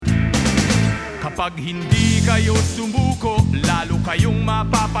Kapag hindi kayo sumuko, lalo kayong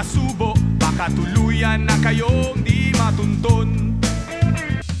mapapasubo. Baka tuluyan na kayong di matunton.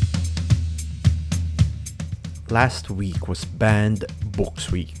 Last week was Banned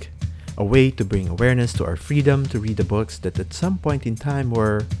Books Week, a way to bring awareness to our freedom to read the books that at some point in time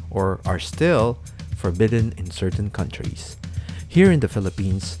were, or are still, forbidden in certain countries. Here in the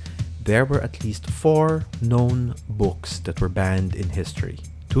Philippines, there were at least 4 known books that were banned in history.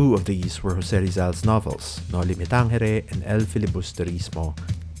 2 of these were Jose Rizal's novels, Noli Me Tangere and El Filibusterismo,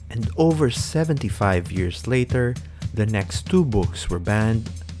 and over 75 years later, the next 2 books were banned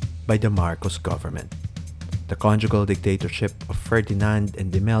by the Marcos government. The Conjugal Dictatorship of Ferdinand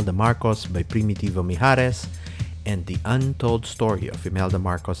and Imelda Marcos by Primitivo Mijares, and The Untold Story of Imelda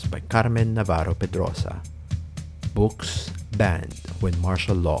Marcos by Carmen Navarro Pedrosa. Books banned when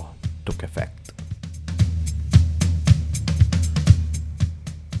martial law took effect.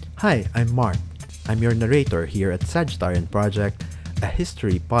 Hi, I'm Mark. I'm your narrator here at Sagittarian Project, a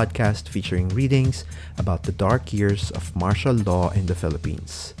history podcast featuring readings about the dark years of martial law in the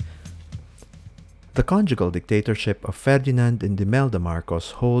Philippines. The conjugal dictatorship of Ferdinand and Imelda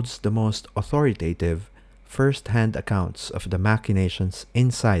Marcos holds the most authoritative, first-hand accounts of the machinations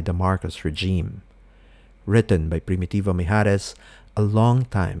inside the Marcos regime. Written by Primitivo Mijares, a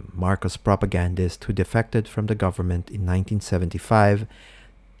long-time Marcos propagandist who defected from the government in 1975,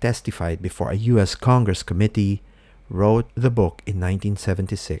 testified before a U.S. Congress committee, wrote the book in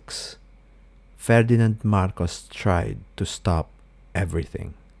 1976. Ferdinand Marcos tried to stop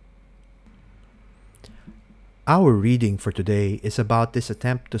everything. Our reading for today is about this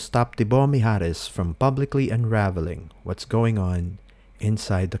attempt to stop Tibo Mijares from publicly unraveling what's going on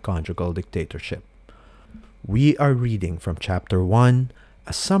inside the conjugal dictatorship. We are reading from Chapter 1,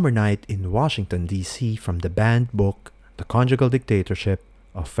 A Summer Night in Washington, D.C. from the banned book, The Conjugal Dictatorship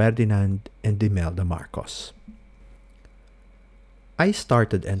of Ferdinand and Imelda Marcos. I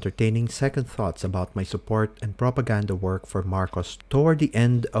started entertaining second thoughts about my support and propaganda work for Marcos toward the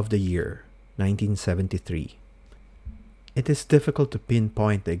end of the year, 1973. It is difficult to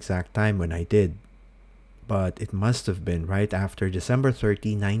pinpoint the exact time when I did, but it must have been right after December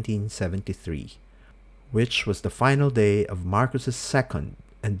 30, 1973, which was the final day of Marcos's second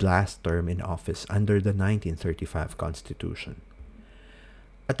and last term in office under the 1935 Constitution.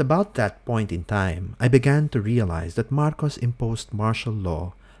 At about that point in time, I began to realize that Marcos imposed martial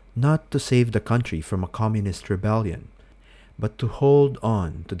law not to save the country from a communist rebellion, but to hold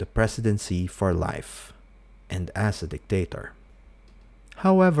on to the presidency for life, and as a dictator.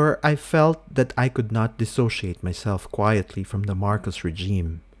 However, I felt that I could not dissociate myself quietly from the Marcos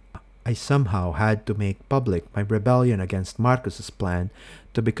regime. I somehow had to make public my rebellion against Marcos's plan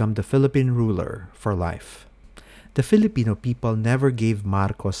to become the Philippine ruler for life. The Filipino people never gave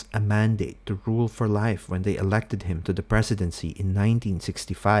Marcos a mandate to rule for life when they elected him to the presidency in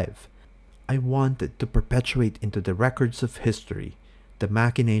 1965. I wanted to perpetuate into the records of history the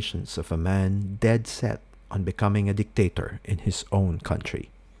machinations of a man dead set on becoming a dictator in his own country.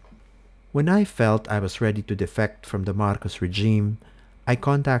 When I felt I was ready to defect from the Marcos regime, I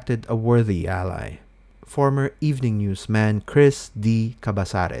contacted a worthy ally, former Evening News man Chris D.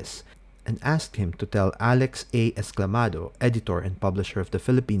 Cabasares, and asked him to tell Alex A. Esclamado, editor and publisher of the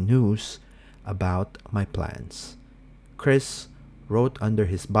Philippine News, about my plans. Chris wrote under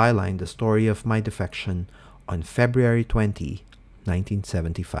his byline the story of my defection on February 20,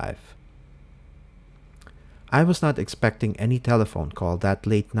 1975. I was not expecting any telephone call that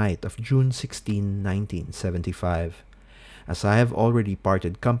late night of June 16, 1975, as I have already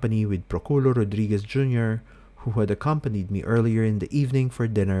parted company with Proculo Rodriguez Jr., who had accompanied me earlier in the evening for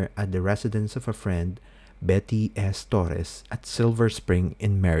dinner at the residence of a friend, Betty S. Torres, at Silver Spring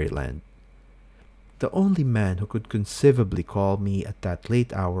in Maryland. The only man who could conceivably call me at that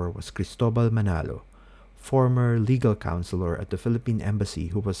late hour was Cristobal Manalo, former legal counselor at the Philippine Embassy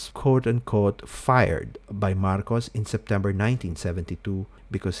who was quote-unquote fired by Marcos in September 1972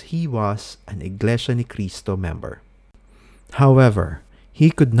 because he was an Iglesia ni Cristo member. However, he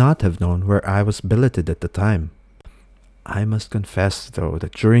could not have known where I was billeted at the time. I must confess, though,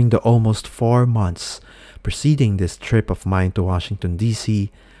 that during the almost 4 months preceding this trip of mine to Washington, D.C.,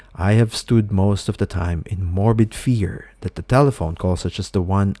 I have stood most of the time in morbid fear that the telephone call such as the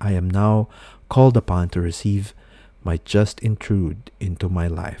one I am now called upon to receive might just intrude into my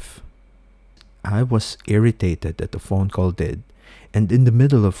life. I was irritated that the phone call did, and in the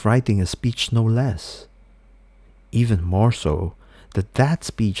middle of writing a speech no less. Even more so, that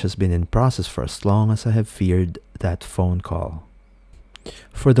speech has been in process for as long as I have feared that phone call.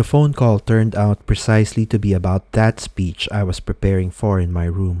 For the phone call turned out precisely to be about that speech I was preparing for in my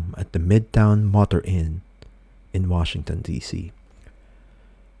room at the Midtown Motor Inn in Washington, D.C.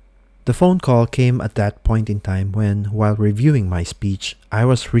 The phone call came at that point in time when, while reviewing my speech, I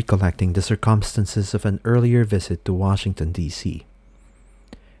was recollecting the circumstances of an earlier visit to Washington, D.C.,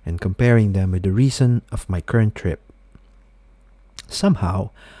 and comparing them with the reason of my current trip. Somehow,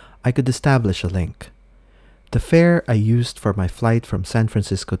 I could establish a link. The fare I used for my flight from San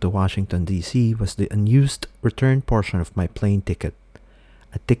Francisco to Washington, D.C. was the unused return portion of my plane ticket,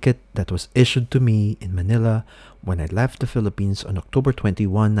 a ticket that was issued to me in Manila when I left the Philippines on October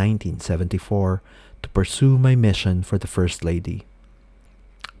 21, 1974, to pursue my mission for the First Lady.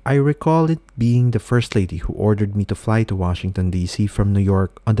 I recall it being the First Lady who ordered me to fly to Washington, D.C. from New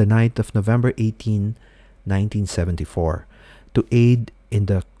York on the night of November 18, 1974, to aid in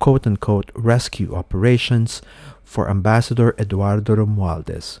the quote-unquote rescue operations for Ambassador Eduardo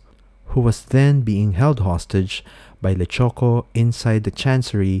Romualdez, who was then being held hostage by Lechoco inside the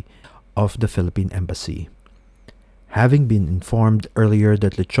chancery of the Philippine Embassy. Having been informed earlier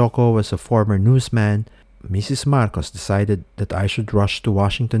that Lechoco was a former newsman, Mrs. Marcos decided that I should rush to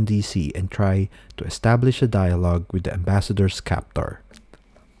Washington, D.C. and try to establish a dialogue with the ambassador's captor.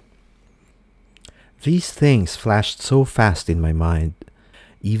 These things flashed so fast in my mind,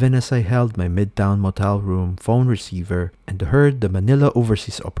 even as I held my Midtown motel room phone receiver and heard the Manila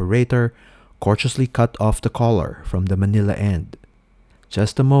overseas operator courteously cut off the caller from the Manila end.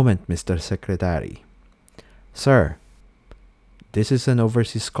 "Just a moment, Mr. Secretary." "Sir, this is an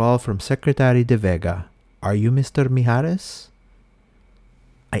overseas call from Secretary De Vega. Are you Mr. Mijares?"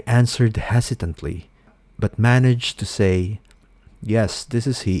 I answered hesitantly, but managed to say, "Yes, this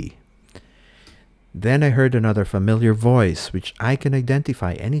is he." Then I heard another familiar voice which I can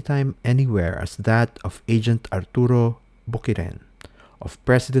identify anytime, anywhere as that of Agent Arturo Bukiren of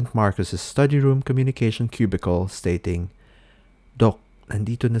President Marcos's study room communication cubicle stating, "Doc,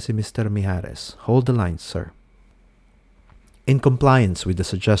 nandito na si Mr. Mijares. Hold the line, sir." In compliance with the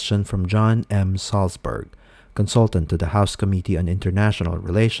suggestion from John M. Salzberg, consultant to the House Committee on International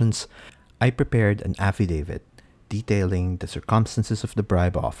Relations, I prepared an affidavit detailing the circumstances of the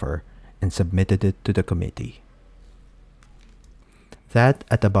bribe offer and submitted it to the committee. That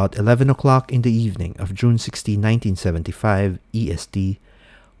at about 11 o'clock in the evening of June 16, 1975 EST,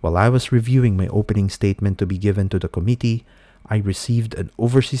 while I was reviewing my opening statement to be given to the committee, I received an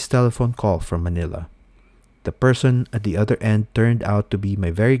overseas telephone call from Manila. The person at the other end turned out to be my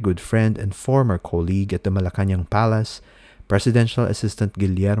very good friend and former colleague at the Malacañang Palace, Presidential Assistant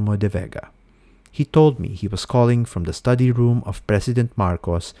Guillermo de Vega. He told me he was calling from the study room of President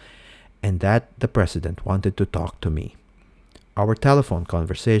Marcos and that the President wanted to talk to me. Our telephone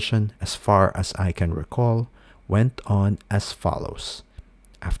conversation, as far as I can recall, went on as follows,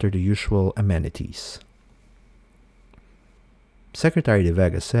 after the usual amenities. Secretary De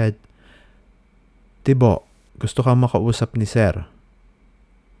Vega said, "Tibo, gusto kang makausap ni Sir."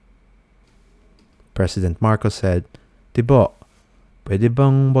 President Marcos said, "Tibo, pwede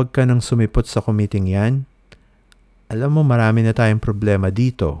bang wag ka nang sumipot sa committee yan? Alam mo marami na tayong problema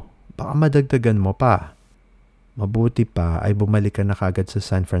dito. Baka madagdagan mo pa. Mabuti pa ay bumalik ka na kagad sa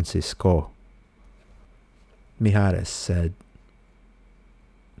San Francisco." Mijares said,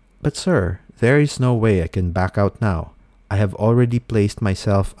 "But sir, there is no way I can back out now. I have already placed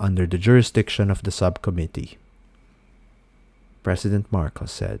myself under the jurisdiction of the subcommittee." President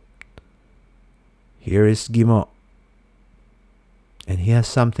Marcos said, "Here is Gimo, and he has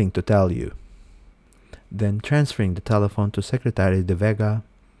something to tell you." Then transferring the telephone to Secretary De Vega,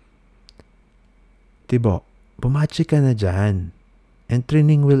 "Tibo, bumachi ka na dyan. And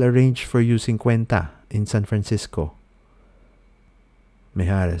Trining will arrange for you 50 in San Francisco."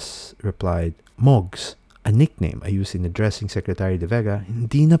 Mijares replied, "Mogs, a nickname I use in addressing Secretary De Vega,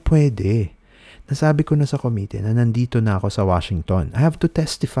 hindi na pwede. Nasabi ko na sa komite na nandito na ako sa Washington. I have to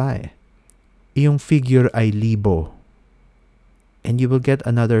testify. Iyong figure ay 1,000. And you will get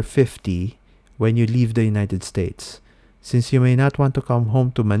another 50 when you leave the United States. Since you may not want to come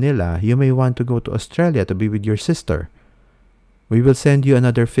home to Manila, you may want to go to Australia to be with your sister. We will send you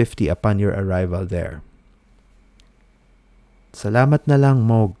another 50 upon your arrival there." "Salamat na lang,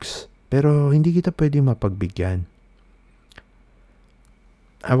 Mogs. Pero hindi kita pwede mapagbigyan."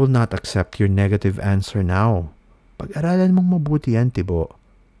 "I will not accept your negative answer now. Pag-aralan mong mabuti yan, Tibo.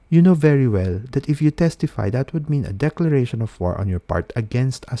 You know very well that if you testify, that would mean a declaration of war on your part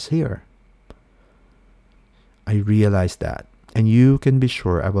against us here." "I realize that, and you can be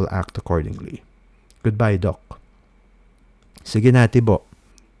sure I will act accordingly. Goodbye, Doc." "Sige na, Tibo.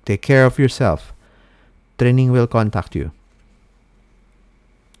 Take care of yourself. Trining will contact you."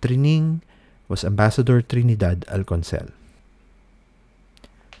 Trining was Ambassador Trinidad Alconcel.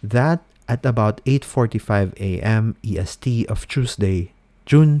 That at about 8:45 a.m. EST of Tuesday,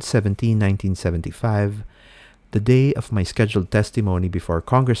 June 17, 1975, the day of my scheduled testimony before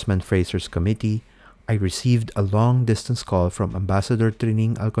Congressman Fraser's committee, I received a long-distance call from Ambassador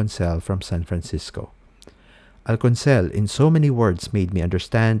Trining Alconcel from San Francisco. Alconcel, in so many words, made me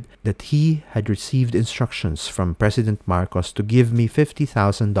understand that he had received instructions from President Marcos to give me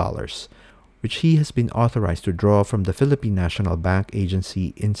 $50,000, which he has been authorized to draw from the Philippine National Bank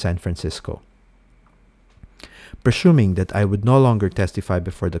Agency in San Francisco. Presuming that I would no longer testify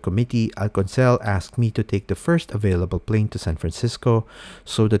before the committee, Alconcel asked me to take the first available plane to San Francisco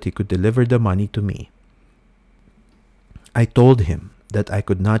so that he could deliver the money to me. I told him that I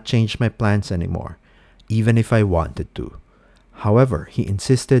could not change my plans anymore, even if I wanted to. However, he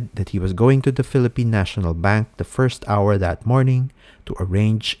insisted that he was going to the Philippine National Bank the first hour that morning to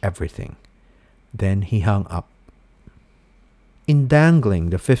arrange everything. Then he hung up. In dangling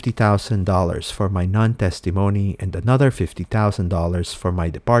the $50,000 for my non-testimony and another $50,000 for my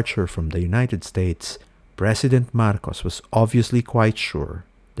departure from the United States, President Marcos was obviously quite sure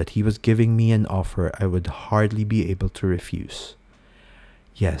that he was giving me an offer I would hardly be able to refuse.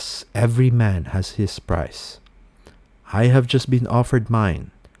 Yes, every man has his price. I have just been offered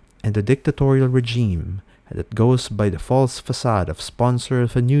mine, and the dictatorial regime that goes by the false facade of sponsor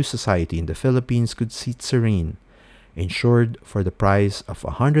of a new society in the Philippines could sit serene, insured for the price of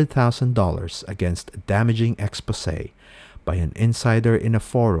 $100,000 against a damaging expose by an insider in a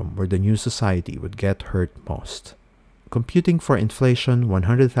forum where the new society would get hurt most. Computing for inflation,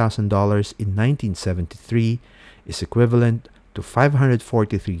 $100,000 in 1973 is equivalent to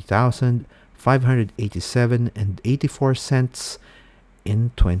 $543,587.84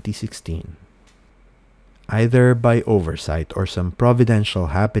 in 2016. Either by oversight or some providential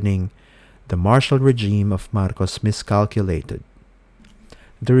happening, the martial regime of Marcos miscalculated.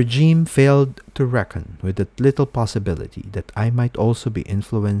 The regime failed to reckon with the little possibility that I might also be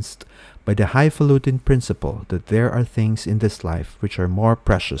influenced by the highfalutin principle that there are things in this life which are more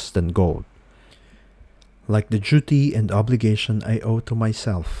precious than gold, like the duty and obligation I owe to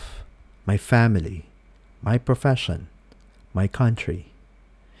myself, my family, my profession, my country,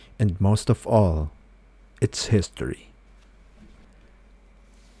 and most of all, its history.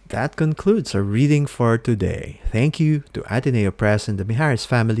 That concludes our reading for today. Thank you to Ateneo Press and the Mijares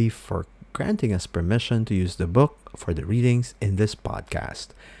family for granting us permission to use the book for the readings in this podcast.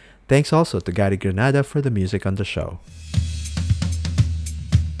 Thanks also to Gary Granada for the music on the show.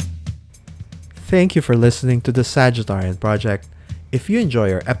 Thank you for listening to the Sagittarian Project. If you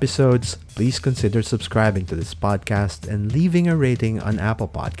enjoy our episodes, please consider subscribing to this podcast and leaving a rating on Apple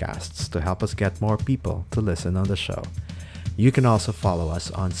Podcasts to help us get more people to listen on the show. You can also follow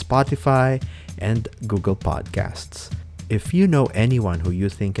us on Spotify and Google Podcasts. If you know anyone who you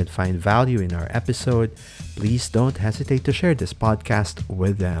think can find value in our episode, please don't hesitate to share this podcast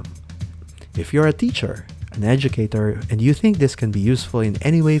with them. If you're a teacher, an educator, and you think this can be useful in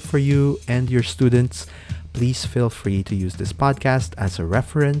any way for you and your students, please feel free to use this podcast as a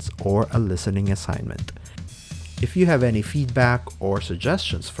reference or a listening assignment. If you have any feedback or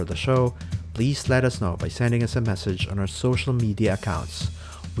suggestions for the show, please let us know by sending us a message on our social media accounts.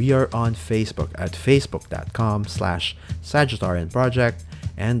 We are on Facebook at facebook.com/Sagittarian Project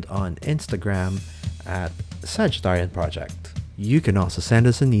and on Instagram at Sagittarian Project. You can also send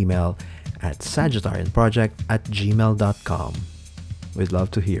us an email at sagittarianproject@gmail.com. We'd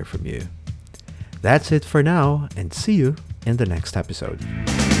love to hear from you. That's it for now, and see you in the next episode.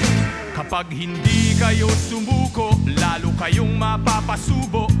 Kapag hindi kayo sumuko, lalo kayong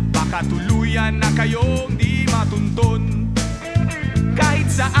mapapasubo. Baka tuluyan na kayong di matuntun. Kahit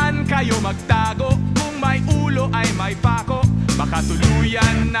saan kayo magtago, kung may ulo ay may pako. Baka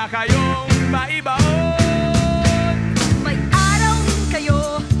tuluyan na kayong maibaon.